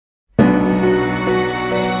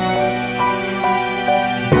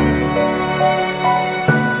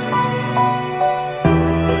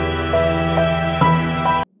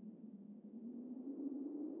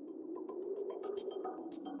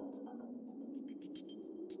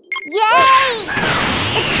Yay!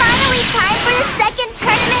 It's finally time for the second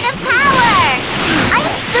tournament of power! I'm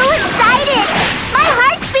so excited! My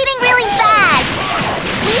heart's beating really fast!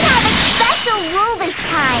 We have a special rule this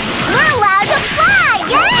time! We're allowed to fly!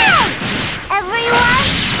 Yay! Everyone,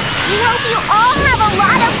 we hope you all have a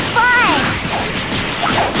lot of fun!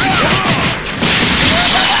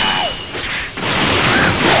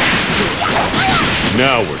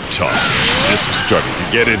 Now we're talking. This is starting to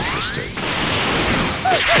get interesting.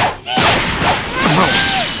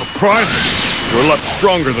 Oh, surprising! You're a lot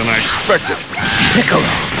stronger than I expected. Piccolo!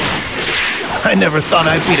 I never thought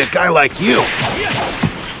I'd beat a guy like you!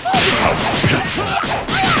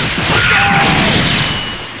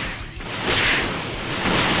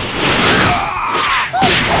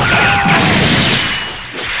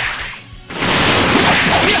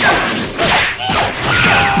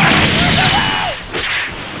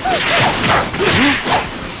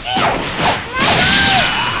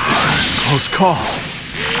 It's a close call.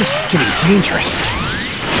 This is getting dangerous.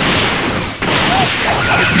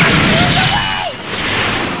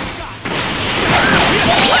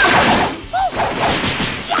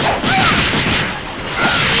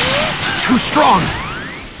 It's too strong.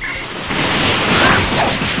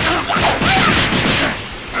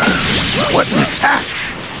 What an attack!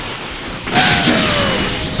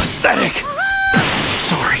 Pathetic.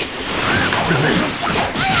 Sorry.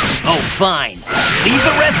 Oh, fine. Leave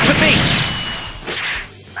the rest to me.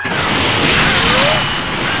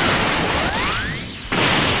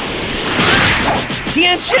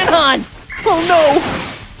 Tien Shinhan! Oh no!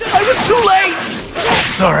 I was too late!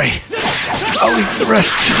 Sorry. I'll leave the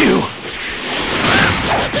rest to you.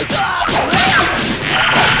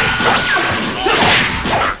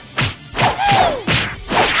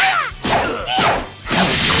 That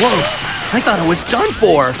was close. I thought I was done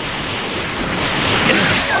for.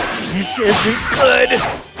 This isn't good.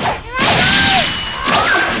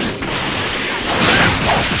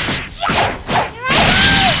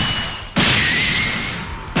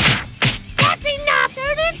 That's enough!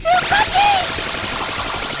 Turn into cookies!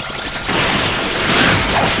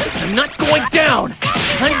 I'm not going down.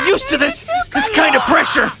 I'm used to this kind of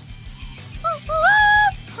pressure.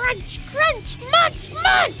 Crunch, crunch, munch,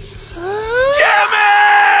 munch! Damn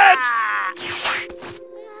it!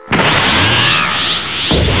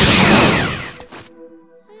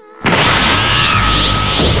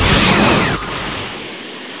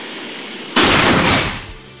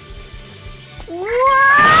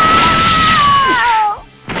 Whoa!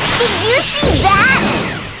 Did you see that?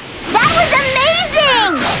 That was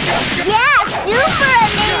amazing! Yeah, super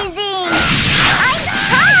amazing!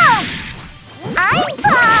 I'm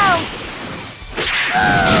pumped!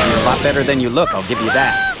 You're a lot better than you look, I'll give you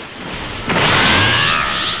that.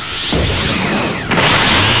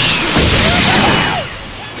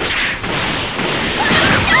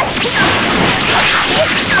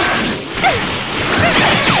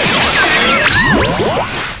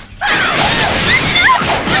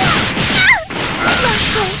 Let's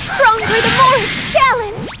go stronger the more it's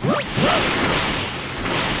challenged!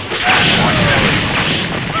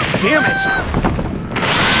 Damn it!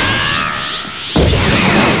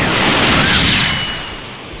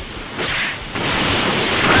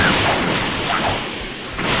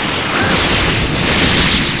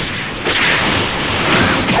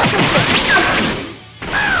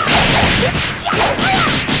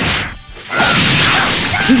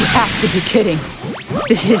 You have to be kidding.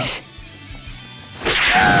 This is...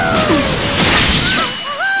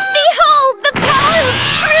 Behold the power of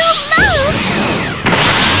true love!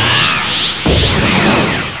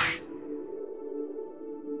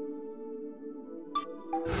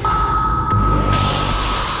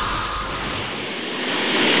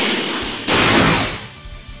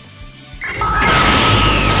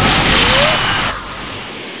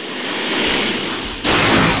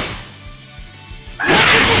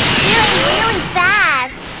 Really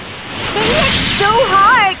fast. They hit so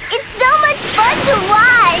hard. It's so much fun to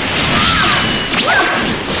watch.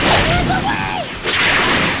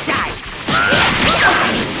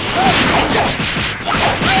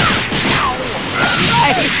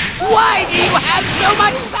 Why do you have so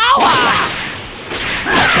much power?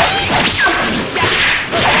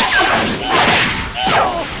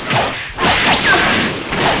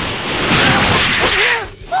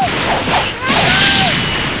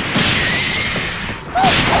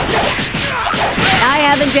 I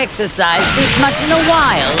haven't exercised this much in a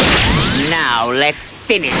while. Now let's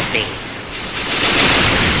finish this.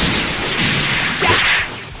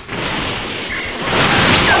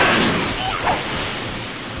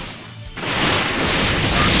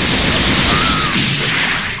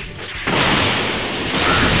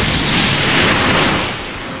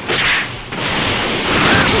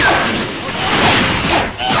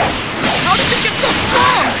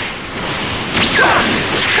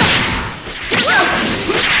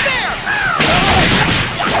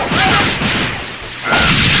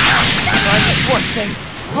 one thing.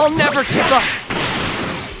 I'll never give up.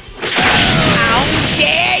 How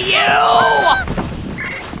dare you!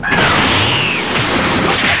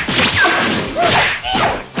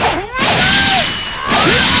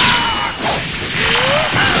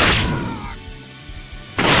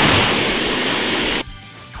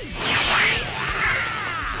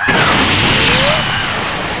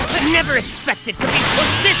 I never expected to be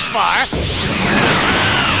pushed this far.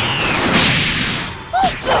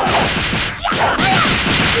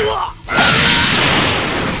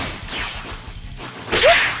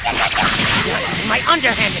 My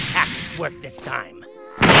underhanded tactics work this time.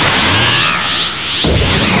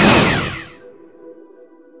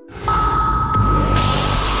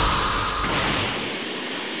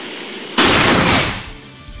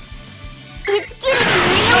 It's getting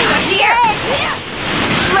really intense!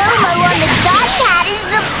 Slow-mo on the dog pad is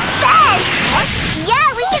the best! Yeah,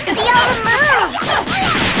 we can see all the moves!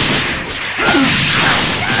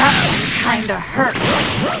 That one kinda hurt.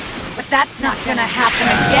 But that's not gonna happen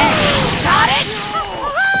again. Got it?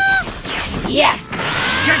 Yes!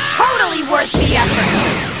 You're totally worth the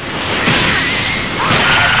effort!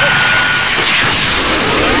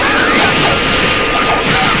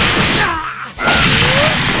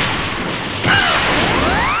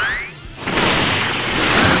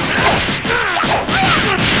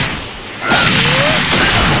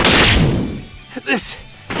 This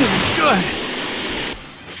isn't good.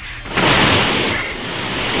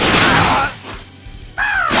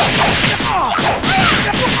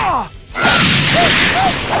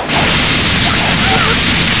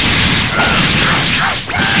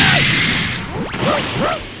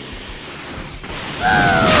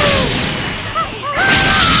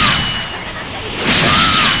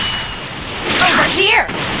 Over here!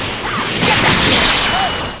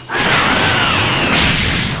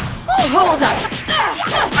 Hold up!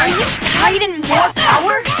 Are you hiding more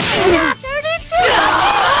power?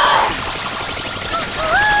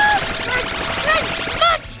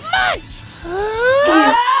 You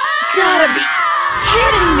gotta be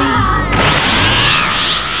kidding me!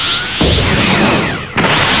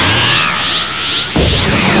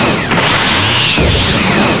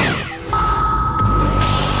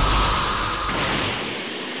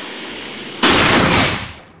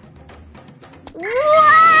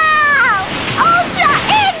 Wow! Ultra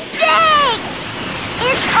Instinct!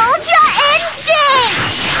 It's Ultra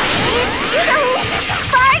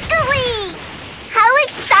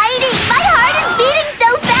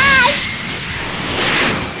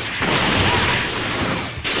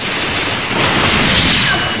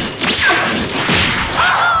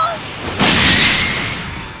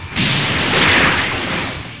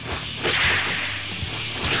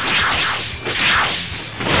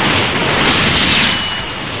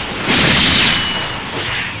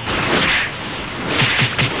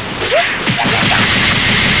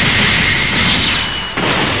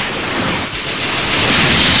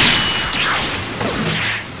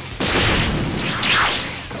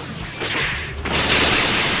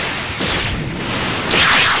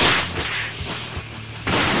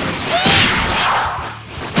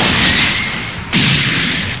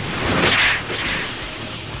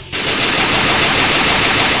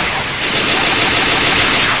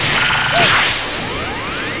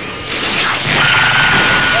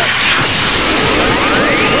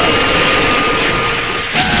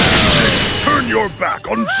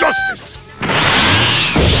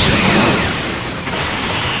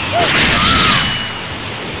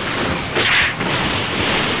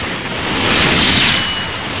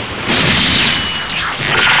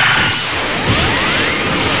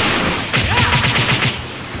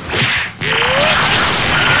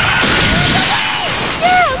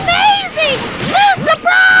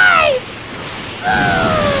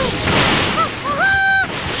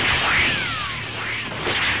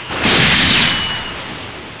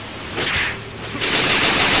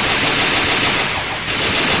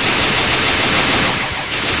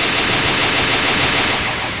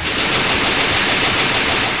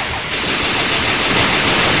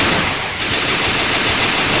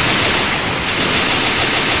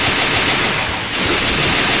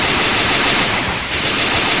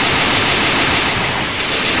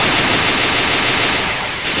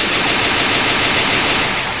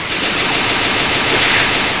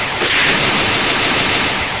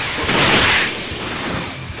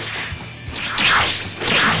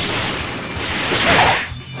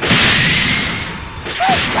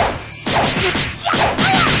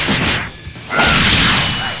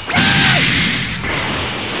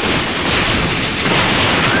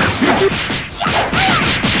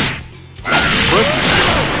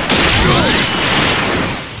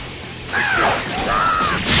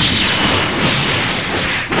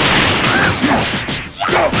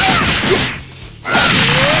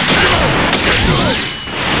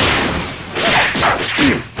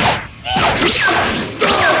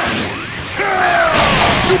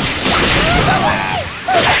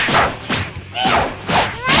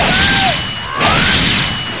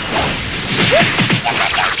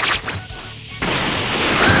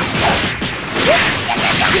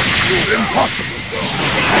Impossible!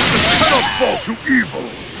 Masters cannot fall to evil!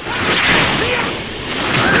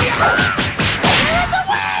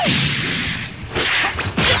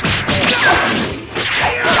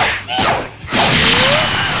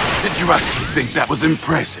 Did you actually think that was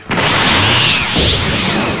impressive?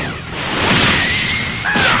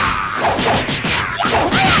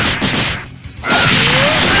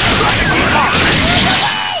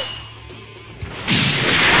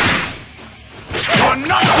 You're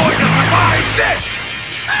not going to survive this!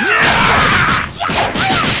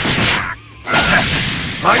 Damn it!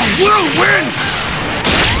 I will win!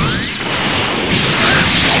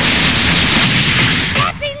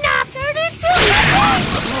 That's enough! Turn into munch!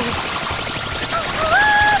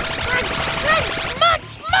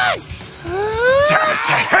 Damn it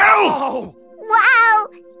to hell! Wow!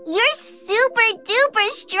 You're super duper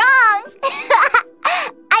strong!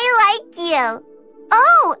 I like you!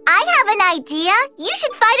 Oh, I have an idea! You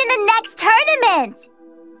should fight in the next tournament!